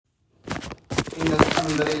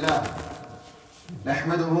الحمد لله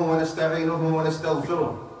نحمده ونستعينه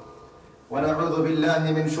ونستغفره ونعوذ بالله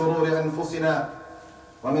من شرور أنفسنا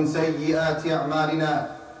ومن سيئات أعمالنا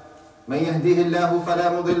من يهده الله فلا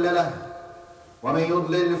مضل له ومن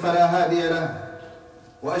يضلل فلا هادي له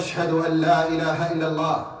وأشهد أن لا إله إلا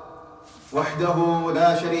الله وحده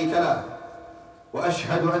لا شريك له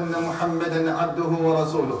وأشهد أن محمدًا عبده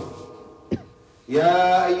ورسوله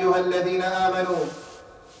يا أيها الذين آمنوا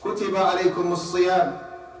كتب عليكم الصيام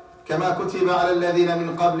كما كتب على الذين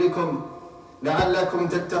من قبلكم لعلكم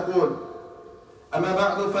تتقون أما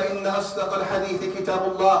بعد فإن أصدق الحديث كتاب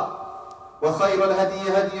الله وخير الهدي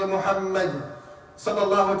هدي محمد صلى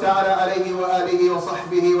الله تعالى عليه وآله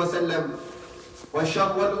وصحبه وسلم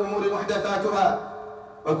وشر الأمور محدثاتها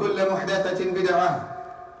وكل محدثة بدعة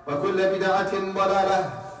وكل بدعة ضلالة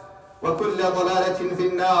وكل ضلالة في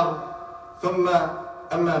النار ثم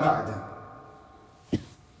أما بعد.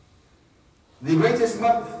 The greatest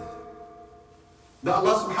month that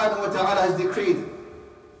Allah subhanahu wa ta'ala has decreed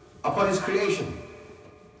upon His creation,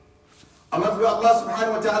 a month where Allah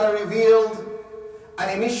subhanahu wa ta'ala revealed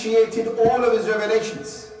and initiated all of His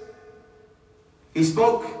revelations. He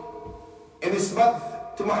spoke in this month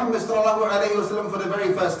to Muhammad sallallahu alayhi wa sallam for the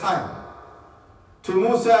very first time, to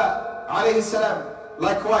Musa alayhi salam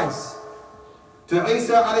likewise, to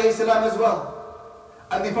Isa alayhi salam as well,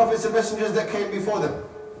 and the prophets and messengers that came before them.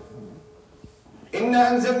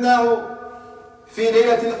 إِنَّا أَنزَلْنَاهُ فِي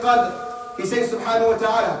لَيْلَةِ الْقَدْرِ. He says subhanahu wa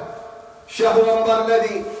ta'ala, شَهْرُ رَمَضَانَ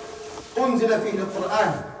الَّذِي أُنزِلَ فِيهِ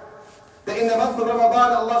الْقُرْآنِ. That in the month of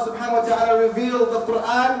Ramadan, Allah subhanahu wa ta'ala revealed the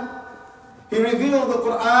Qur'an. He revealed the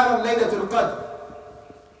Qur'an on Laylatul Qadr.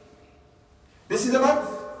 This is a month,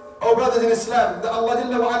 oh brothers in Islam, that Allah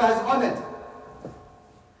Jalla wa Ala has honored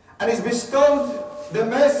and has bestowed the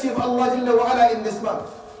mercy of Allah Jalla wa Ala in this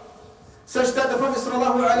month, such that the Prophet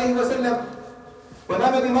sallallahu alayhi wa sallam,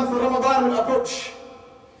 whenever the month of Ramadan will approach,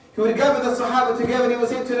 he would gather the Sahaba together and he would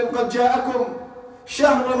say to them, قَدْ جَاءَكُمْ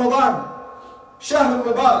شَهْرُ رَمَضَانِ شَهْرُ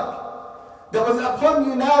مُبَارَكٍ. That was upon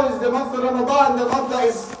you now is the month of Ramadan, the month that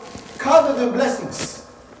is covered with blessings.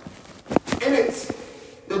 In it,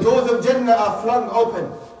 the doors of Jannah are flung open.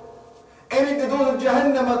 In it, the doors of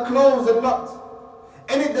Jahannam are closed and locked.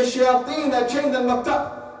 In it, the shayateen are chained and locked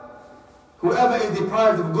up. Whoever is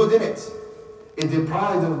deprived of good in it is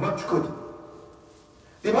deprived of much good.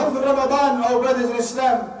 The month of Ramadan, our brothers in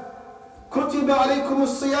Islam, كُتِبَ عَلَيْكُمُ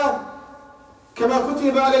الصِّيَامِ كَمَا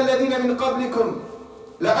كُتِبَ عَلَى الَّذِينَ مِنْ قَبْلِكُمْ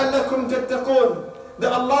لَعَلَّكُمْ تَتَّقُونَ.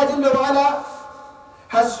 That Allah Jalla wa Ala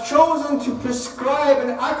has chosen to prescribe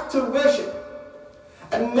an act of worship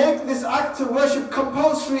and make this act of worship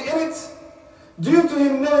compulsory in it, due to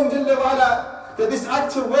Him knowing Jalla wa Ala that this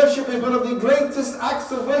act of worship is one of the greatest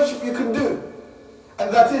acts of worship you can do,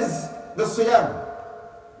 and that is the Siyam.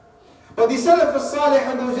 But the Saleh, Saleh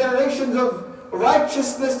and those generations of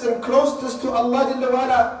righteousness and closeness to Allah Jalla wa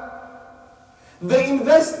Ala, they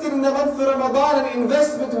invested in the month of Ramadan an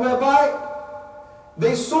investment whereby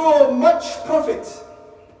they saw much profit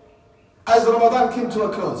as Ramadan came to a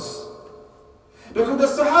close. Because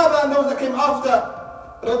the Sahaba and those that came after,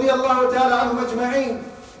 radiyallahu ta'ala anhum ajma'een,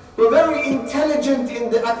 were very intelligent in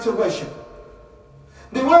the act of worship.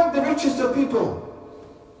 They weren't the richest of people.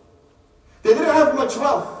 They didn't have much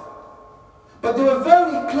wealth. But they were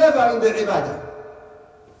very clever in their ibadah,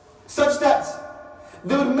 such that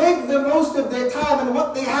they would make the most of their time and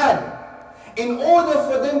what they had in order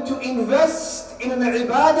for them to invest in an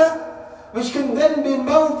ibadah which can then be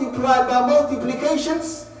multiplied by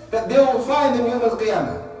multiplications that they will find in Yawm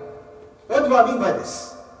al-Qiyamah. What do I mean by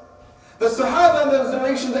this? The Sahaba and the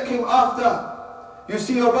generation that came after, you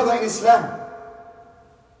see your brother in Islam,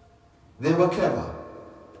 they were clever.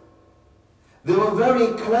 They were very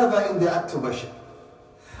clever in the act of worship.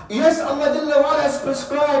 Yes, Allah Jalla wa Ala has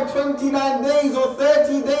prescribed 29 days or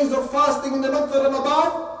 30 days of fasting in the month of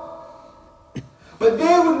Ramadan, but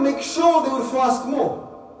they would make sure they would fast more,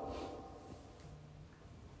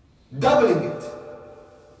 doubling it,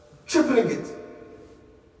 tripling it.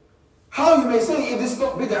 How you may say, if this is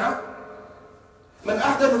not bid'ah, من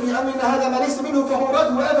أحدث في أمرنا هذا ما ليس منه فهو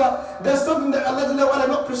رد. Whoever does something that Allah Jalla wa Ala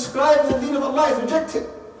not prescribed in the deen of Allah is rejected.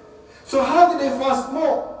 So how did they fast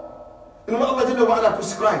more than what Allah Jalla wa Ala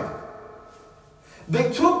prescribed?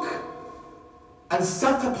 They took and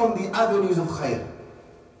sat upon the avenues of khair.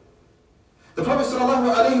 The Prophet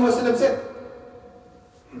sallallahu alayhi wa sallam said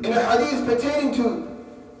in a hadith pertaining to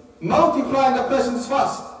multiplying a person's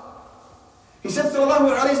fast, he said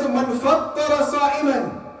sallallahu alayhi wa sallam, مَنْ فَطَّرَ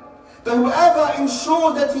صَائِمًا, that whoever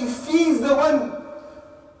ensures that he feeds the one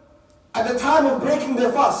at the time of breaking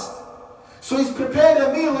their fast, so he's prepared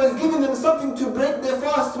a meal or has given them something to break their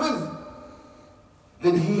fast with,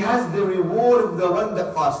 then he has the reward of the one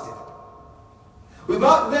that fasted,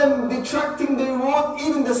 without them detracting the reward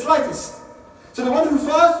even the slightest. So the one who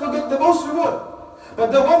fasts will get the most reward.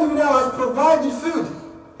 But the one who now has provided food,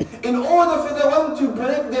 in order for the one to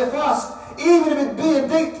break their fast, even if it be a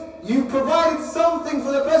date, you provided something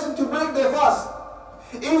for the person to break their fast,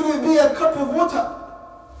 even if it be a cup of water,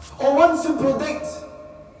 or one simple date,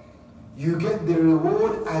 you get the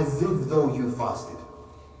reward as if though you fasted.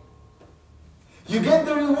 You get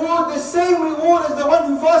the reward, the same reward as the one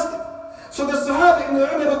who fasted. So the Sahaba in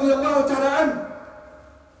the Umar radiallahu ta'ala anhu,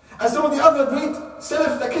 and some of the other great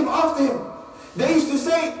Saleh that came after him, they used to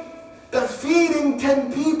say that feeding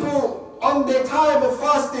 10 people on their time of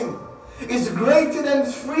fasting is greater than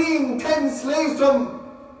freeing 10 slaves from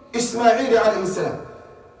Ismail alayhi salam.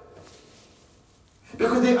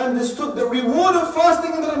 Because they understood the reward of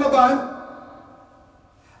fasting in Ramadan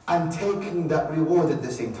and taking that reward at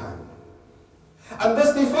the same time. And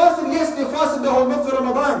thus they fasted, yes, they fasted the whole month of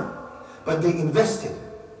Ramadan, but they invested.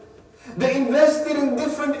 They invested in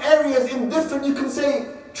different areas, in different, you can say,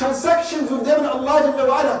 transactions with them and Allah Jalla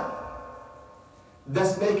wa Ala,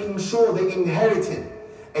 thus making sure they inherited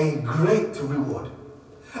a great reward.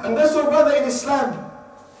 And that's our brother in Islam.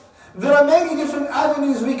 There are many different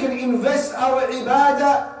avenues we can invest our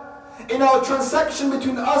ibadah, in our transaction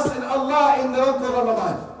between us and Allah in the month of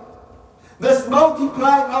Ramadan. Thus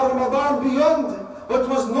multiplying our Ramadan beyond what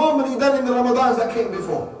was normally done in the Ramadans that came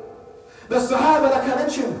before. The Sahaba, like I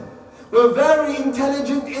mentioned, were very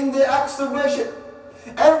intelligent in their acts of worship.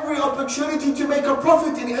 Every opportunity to make a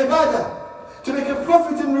profit in ibadah, to make a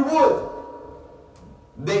profit in reward,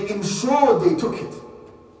 they ensured they took it.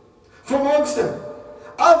 From amongst them,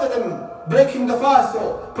 other than breaking the fast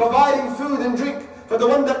or providing food and drink for the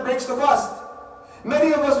one that breaks the fast,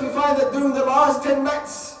 many of us, we find that during the last 10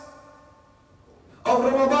 nights of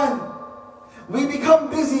Ramadan, we become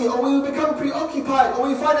busy, or we become preoccupied, or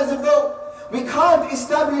we find as if though we can't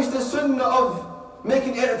establish the sunnah of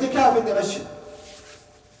making i'tikaf in the masjid.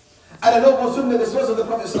 And a noble sunnah, this was of the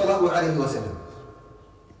Prophet sallallahu alaihi wasallam.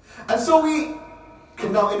 And so we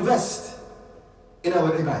can now invest in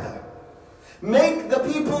our ibadah. Make the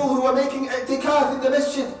people who are making i'tikaf in the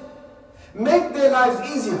masjid, make their lives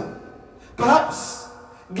easier. Perhaps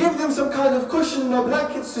give them some kind of cushion or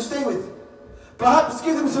blankets to stay with. Perhaps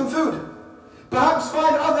give them some food. Perhaps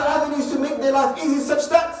find other avenues to make their life easy, such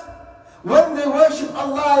that when they worship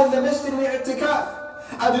Allah in the masjid in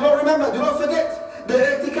i'tikaf, and do not forget, the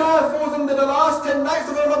i'tikaf falls under the last 10 nights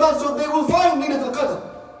of Ramadan, so they will find Laylatul Qadr.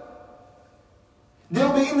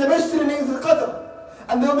 They'll be in the masjid in Laylatul Qadr,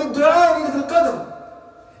 and they'll make dua in Laylatul Qadr.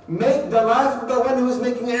 Make the life of the one who is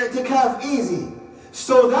making i'tikaf easy,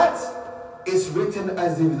 so that it's written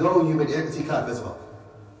as if though you made i'tikaf as well.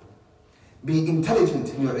 Be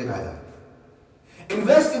intelligent in your ibadah.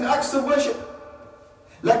 Invest in acts of worship,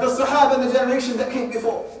 like the Sahaba and the generation that came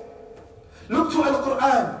before. Look to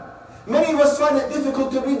Al-Quran. Many of us find it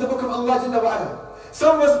difficult to read the book of Allah Jalla wa Ala.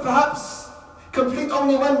 Some of us perhaps complete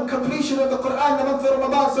only one completion of the Quran in the month of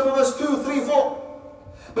Ramadan, some of us 2, 3, 4.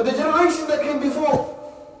 But the generation that came before,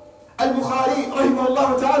 Al-Bukhari,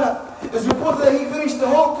 rahimahullah ta'ala, is reported that he finished the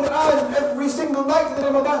whole Quran every single night in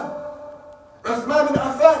Ramadan. Uthman bin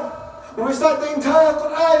Affan will recite the entire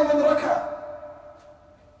Quran in 1 rak'ah.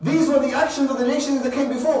 These were the actions of the nations that came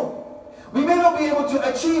before. We may not be able to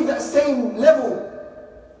achieve that same level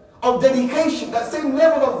of dedication, that same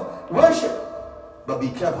level of worship, but be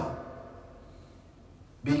clever.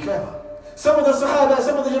 Be clever. Some of the Sahaba,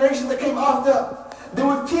 some of the generation that came after, they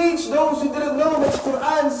would teach those who didn't know much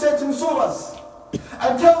Quran certain surahs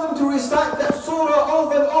and tell them to recite that surah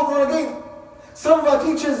over and over again. Some of our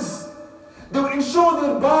teachers, they would ensure they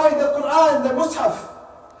would buy the Quran, the Mus'haf,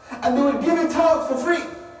 and they would give it out for free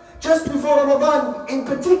just before Ramadan, in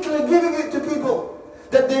particular giving it to people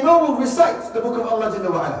that they know will recite the book of Allah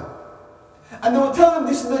Jalla wa Ala. And they will tell them,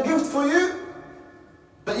 this is a gift for you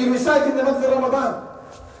that you recite in the month of Ramadan.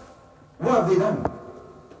 What have they done?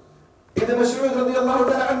 Ibn Mas'ud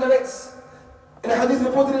radiallahu ta'ala narrates in a hadith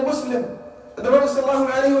reported in Muslim, the Prophet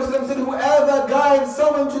sallallahu alayhi wa sallam said, whoever guides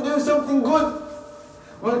someone to do something good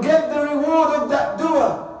will get the reward of that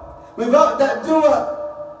dua, without that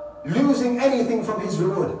dua losing anything from his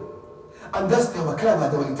reward. And thus they were clever,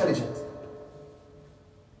 they were intelligent.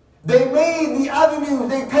 They made the avenues,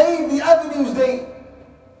 they paved the avenues, they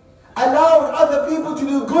allowed other people to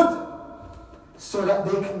do good so that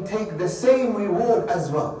they can take the same reward as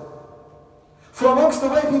well. From amongst the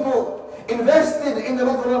way people invested in the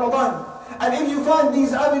month of Ramadan. And if you find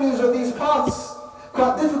these avenues or these paths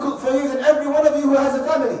quite difficult for you, then every one of you who has a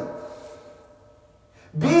family,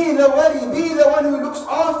 be the wali, be the one who looks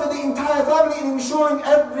after the entire family and ensuring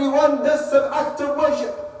everyone does some act of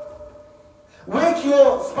worship. Wake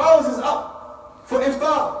your spouses up for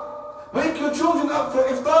iftar. Wake your children up for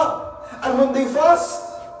iftar. And when they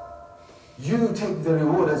fast, you take the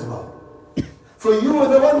reward as well. For you are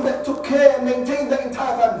the one that took care and maintained the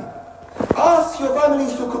entire family. Ask your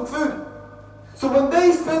families to cook food. So when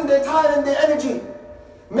they spend their time and their energy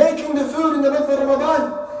making the food in the month of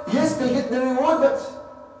Ramadan, yes, they get the reward, but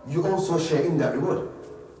you also share in that reward.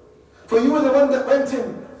 For you are the one that went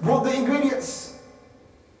in, brought the ingredients.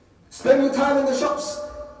 Spend your time in the shops.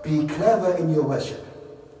 Be clever in your worship.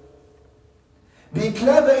 Be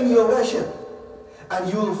clever in your worship,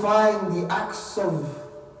 and you'll find the acts of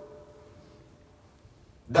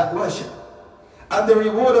that worship and the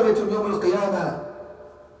reward of it on Yawm al-Qiyamah,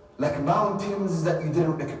 like mountains that you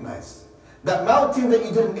didn't recognize, that mountain that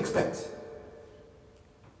you didn't expect.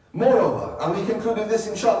 Moreover, and we conclude with this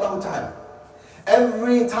inshallah ta'ala,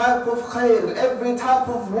 every type of khair, every type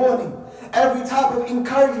of warning, every type of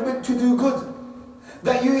encouragement to do good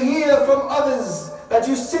that you hear from others, that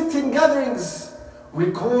you sit in gatherings,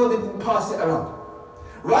 record it and pass it around.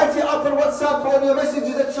 Write it up on WhatsApp or on your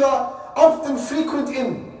messages that you are often frequent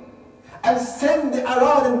in, and send it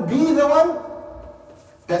around and be the one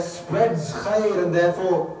that spreads khair and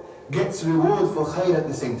therefore gets reward for khair at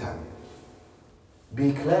the same time.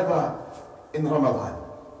 Be clever in Ramadan.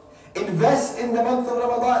 Invest in the month of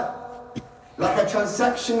Ramadan like a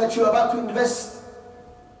transaction that you're about to invest,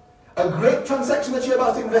 a great transaction that you're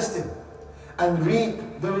about to invest in, and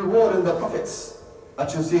reap the reward and the profits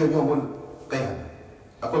that you see in Yawm al-Qiyamah.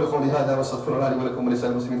 أقول قولي هذا واستغفر الله لي ولكم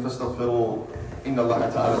ولسائر المسلمين فاستغفروه إن الله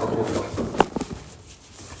تعالى غفور رحيم.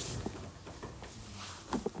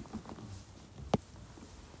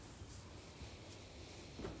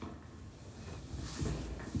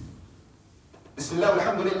 بسم الله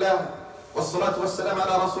والحمد لله والصلاة والسلام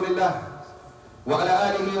على رسول الله وعلى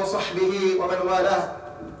آله وصحبه ومن والاه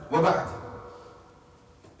وبعد.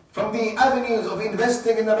 From the avenues of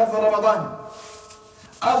investing in the month of Ramadan,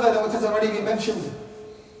 other than what has already been mentioned,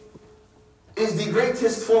 is the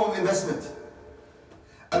greatest form of investment.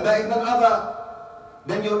 And that is none other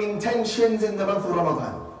than your intentions in the month of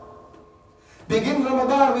Ramadan. Begin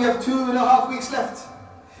Ramadan, we have 2.5 weeks left.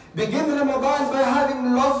 Begin Ramadan by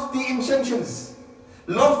having lofty intentions,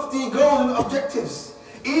 lofty goals and objectives.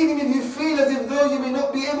 Even if you feel as if though you may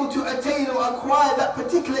not be able to attain or acquire that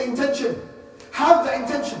particular intention, have that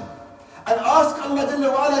intention and ask Allah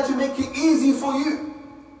Jalla wa Ala to make it easy for you.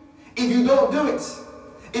 If you don't do it,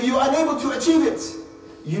 if you're unable to achieve it,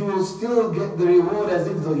 you will still get the reward as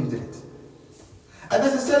if though you did it. And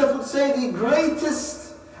as the Saleh would say, the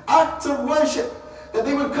greatest act of worship that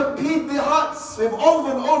they will compete their hearts with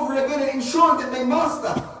over and over again and ensure that they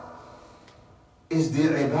master is the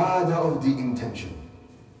ibadah of the intention.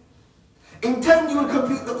 Intend you will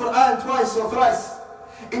complete the Quran twice or thrice.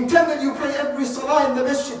 Intend that you pray every salah in the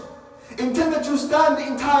masjid. Intend that you stand the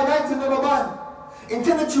entire night in Ramadan.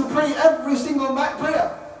 Intend that you pray every single night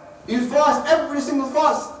prayer. You fast every single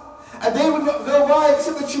fast. A day will not go by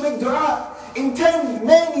except that you make dua. Intend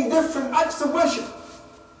many different acts of worship.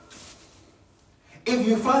 If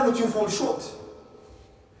you find that you fall short,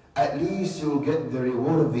 at least you'll get the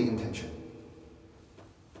reward of the intention.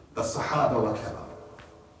 The Sahaba were clever.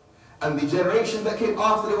 And the generation that came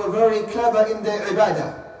after, they were very clever in their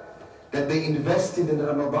ibadah, that they invested in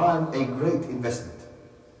Ramadan a great investment.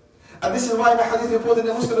 And this is why in the hadith reported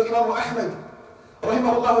in Muslim Imam Ahmad,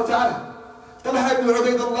 rahimahullah ta'ala, Talha ibn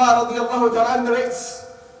Ubaydullah radiyallahu ta'ala narrates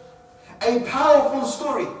a powerful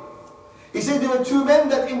story. He said there were two men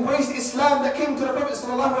that embraced Islam that came to the Prophet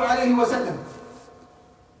sallallahu alayhi wa sallam.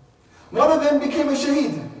 One of them became a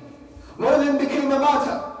shaheed. One of them became a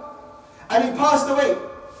martyr. And he passed away.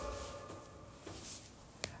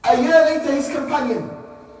 A year later his companion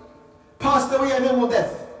passed away a normal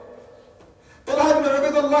death. Talha ibn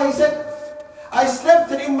Ubaydullah, he said, I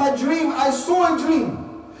slept and in my dream I saw a dream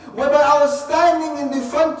whereby I was standing in the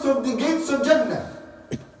front of the gates of Jannah.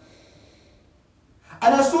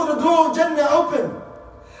 And I saw the door of Jannah open.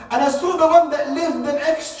 And I saw the one that lived an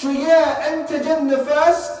extra year enter Jannah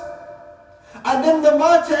first. And then the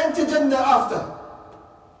martyr enter Jannah after.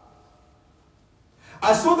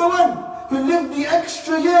 I saw the one who lived the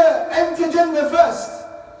extra year enter Jannah first.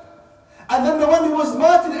 And then the one who was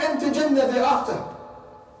martyred enter Jannah thereafter.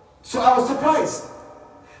 So I was surprised.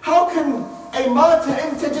 How can a martyr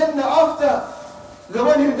enter Jannah after the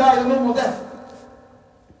one who died a normal death?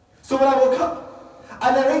 So when I woke up,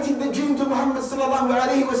 I narrated the dream to Muhammad sallallahu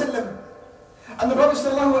alayhi wa sallam. And the Prophet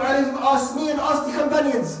sallallahu alayhi wa sallam asked me and asked the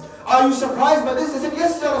companions, are you surprised by this? They said,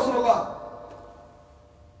 yes, Ya Rasulullah.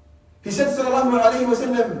 He said sallallahu alayhi wa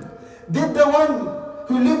sallam, Did the one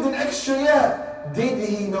who lived an extra year, did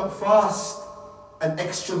he not fast an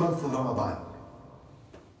extra month of Ramadan?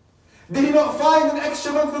 Did he not find an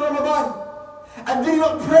extra month of Ramadan? And did he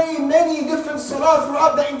not pray many different salah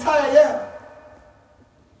throughout the entire year?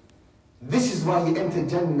 This is why he entered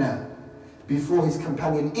Jannah before his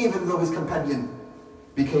companion, even though his companion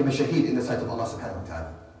became a shaheed in the sight of Allah subhanahu wa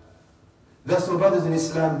ta'ala. Thus, my brothers in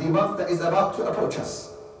Islam, the month that is about to approach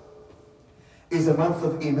us is a month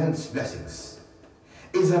of immense blessings.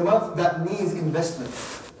 Is a month that needs investment.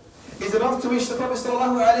 Is a month to which the Prophet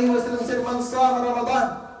sallallahu alayhi wa sallam said, "Man sama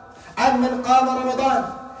Ramadan, and man qama Ramadan,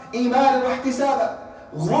 imanan wa ihtisaba,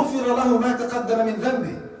 ghufira lahu ma taqaddama min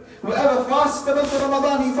dhanbi." Whoever fasts the month of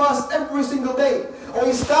Ramadan, he fasts every single day, or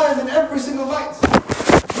he stands in every single night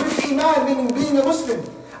with iman, meaning being a Muslim,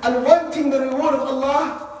 and wanting the reward of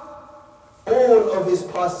Allah, all of his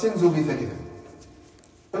past sins will be forgiven.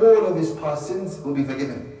 All of his past sins will be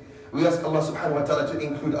forgiven. We ask Allah subhanahu wa ta'ala to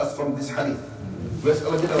include us from this hadith. We ask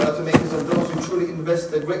Allah to make us of those who truly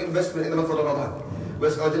invest a great investment in the month of Ramadan. We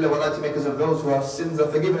ask Allah to make us of those whose sins are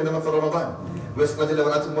forgiven in the month of Ramadan. We ask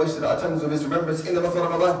Allah to moisten our tongues with His remembrance in the month of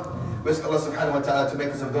Ramadan. We ask Allah subhanahu wa ta'ala to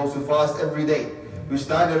make us of those who fast every day, who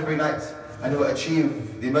stand every night, and who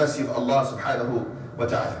achieve the mercy of Allah subhanahu wa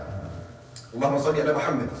ta'ala. اللهم صل على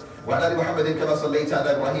محمد وعلى ال محمد كما صليت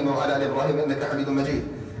على ابراهيم وعلى ال ابراهيم انك حميد مجيد.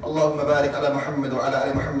 اللهم بارك على محمد وعلى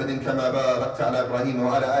ال محمد كما باركت على ابراهيم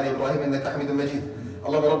وعلى ال ابراهيم انك حميد مجيد.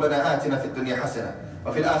 اللهم ربنا آتنا في الدنيا حسنه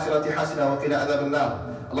وفي الاخره حسنه وقنا عذاب النار.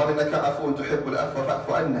 اللهم انك عفو تحب العفو فاعف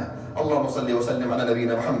عنا. اللهم صل وسلم على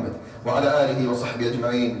نبينا محمد وعلى اله وصحبه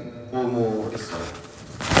اجمعين. قوموا للصلاه.